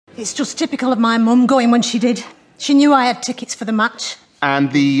It's just typical of my mum going when she did. She knew I had tickets for the match.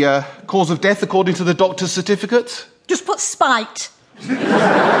 And the cause of death, according to the doctor's certificate? Just put spite.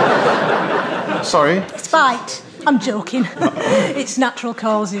 Sorry? Spite. I'm joking. It's natural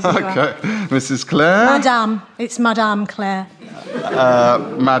causes. Okay. Mrs. Clare? Madame. It's Madame Clare.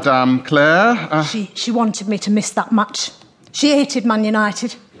 Madame Clare? She wanted me to miss that match. She hated Man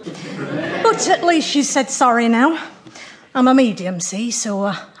United. But at least she's said sorry now. I'm a medium, see,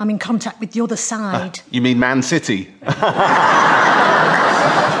 so I'm in contact with the other side. You mean Man City?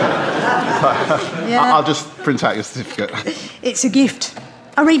 Yeah. I'll just print out your certificate. It's a gift.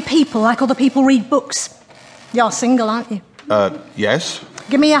 I read people like other people read books. You're single, aren't you? Yes.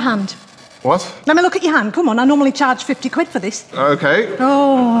 Give me your hand. What? Let me look at your hand. Come on, I normally charge 50 quid for this. Okay.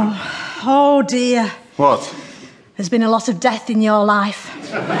 Oh dear. What? There's been a lot of death in your life.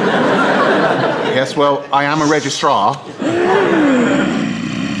 Yes, well, I am a registrar.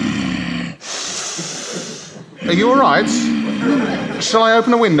 Are you all right? Shall I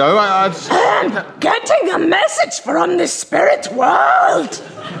open a window? I'm getting a message from the spirit world.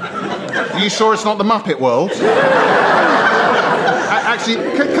 Are you sure it's not the Muppet world? Actually,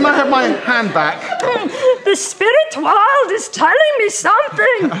 can I have my hand back? The spirit world is telling me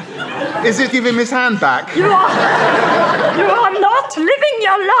something. Is it giving his hand back? You are not living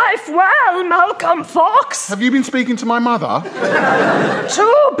your life well, Malcolm Fox. Have you been speaking to my mother?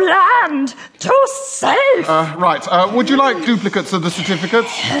 Too bland, too safe. Right. Would you like duplicates of the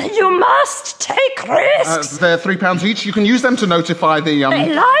certificates? You must take risks. They're £3 each. You can use them to notify the... A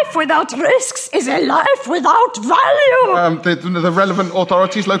life without risks is a life without value. The relevant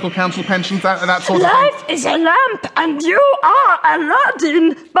authorities, local council pensions, that sort of thing. Life is a lamp and you are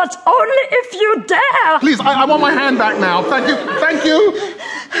Aladdin, but only if you dare. Please, I want my hand back now. Thank you. Thank you.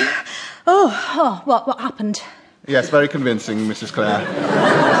 What happened? Yes, very convincing, Mrs. Clare.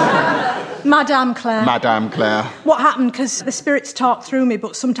 Madame Clare. Madame Clare. What happened? Because the spirits talk through me,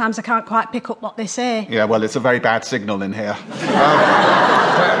 but sometimes I can't quite pick up what they say. Yeah, well, it's a very bad signal in here.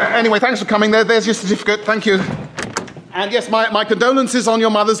 Anyway, thanks for coming. There's your certificate. Thank you. And yes, my condolences on your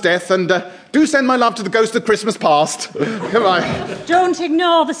mother's death, and do send my love to the ghost of Christmas past. Goodbye. Don't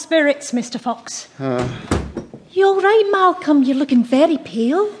ignore the spirits, Mr. Fox. You all right, Malcolm? You're looking very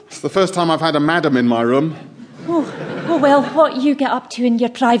pale. It's the first time I've had a madam in my room. Oh, well, what you get up to in your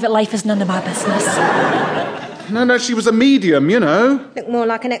private life is none of my business. No, she was a medium, you know. Look more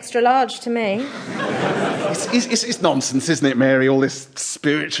like an extra large to me. It's nonsense, isn't it, Mary, all this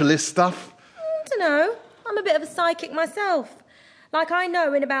spiritualist stuff? I don't know. I'm a bit of a psychic myself. Like I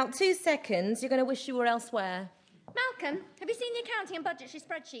know in about 2 seconds you're going to wish you were elsewhere. Malcolm, have you seen the accounting and budgetary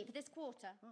spreadsheet for this quarter?